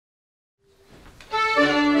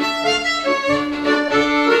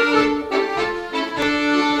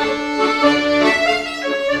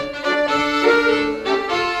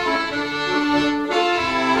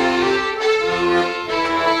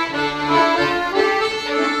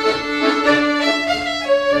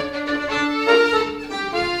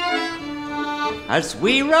As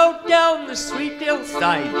we rode down the sweet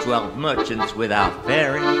hillside, 12 merchants with our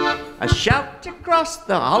faring, a shout across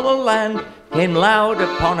the hollow land came loud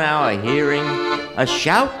upon our hearing. A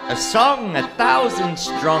shout, a song, 1,000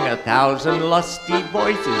 strong, 1,000 lusty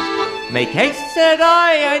voices. Make haste, said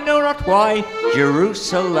I know not why,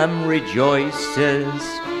 Jerusalem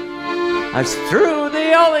rejoices. As through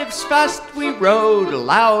the olives fast we rode,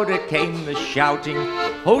 louder came the shouting.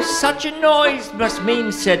 Oh, such a noise must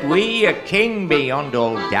mean, said we, a king beyond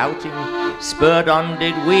all doubting. Spurred on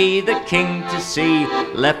did we the king to see,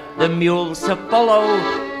 left the mules to follow.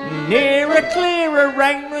 Nearer, clearer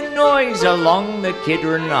rang the noise along the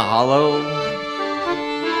Kidron hollow.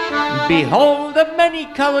 Behold a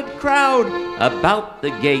many-coloured crowd, about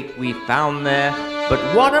the gate we found there.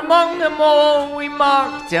 But what among them all we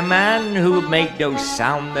marked, a man who made no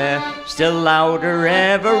sound there. Still louder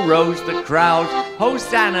ever rose the crowd,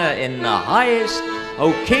 Hosanna in the highest.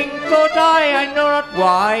 O King, thought I know not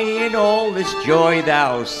why, in all this joy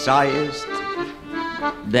thou sighest.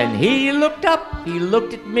 Then he looked up, he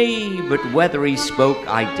looked at me, but whether he spoke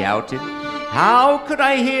I doubted. How could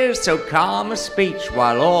I hear so calm a speech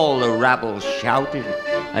while all the rabble shouted?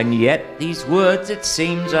 And yet these words it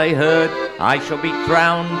seems I heard, I shall be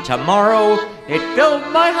crowned tomorrow. It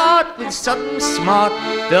filled my heart with sudden smart,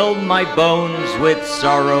 filled my bones with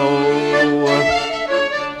sorrow.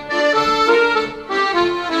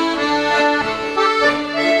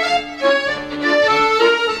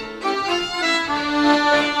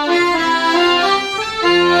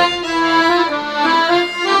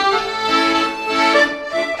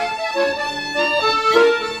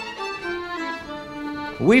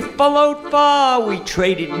 We followed far, we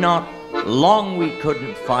traded not, long we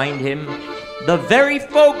couldn't find him. The very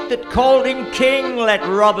folk that called him king let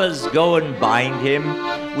robbers go and bind him.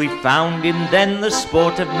 We found him then the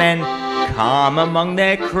sport of men, calm among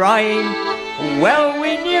their crying. Well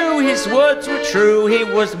we knew his words were true, he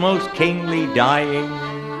was most kingly dying.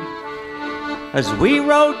 As we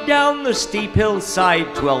rode down the steep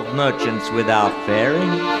hillside, 12 merchants with our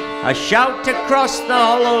faring, a shout across the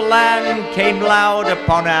hollow land came loud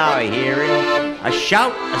upon our hearing. A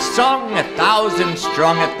shout, a song, 1,000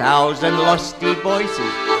 strong, 1,000 lusty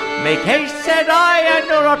voices. Make haste, said I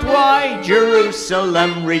know not why,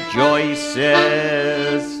 Jerusalem rejoices.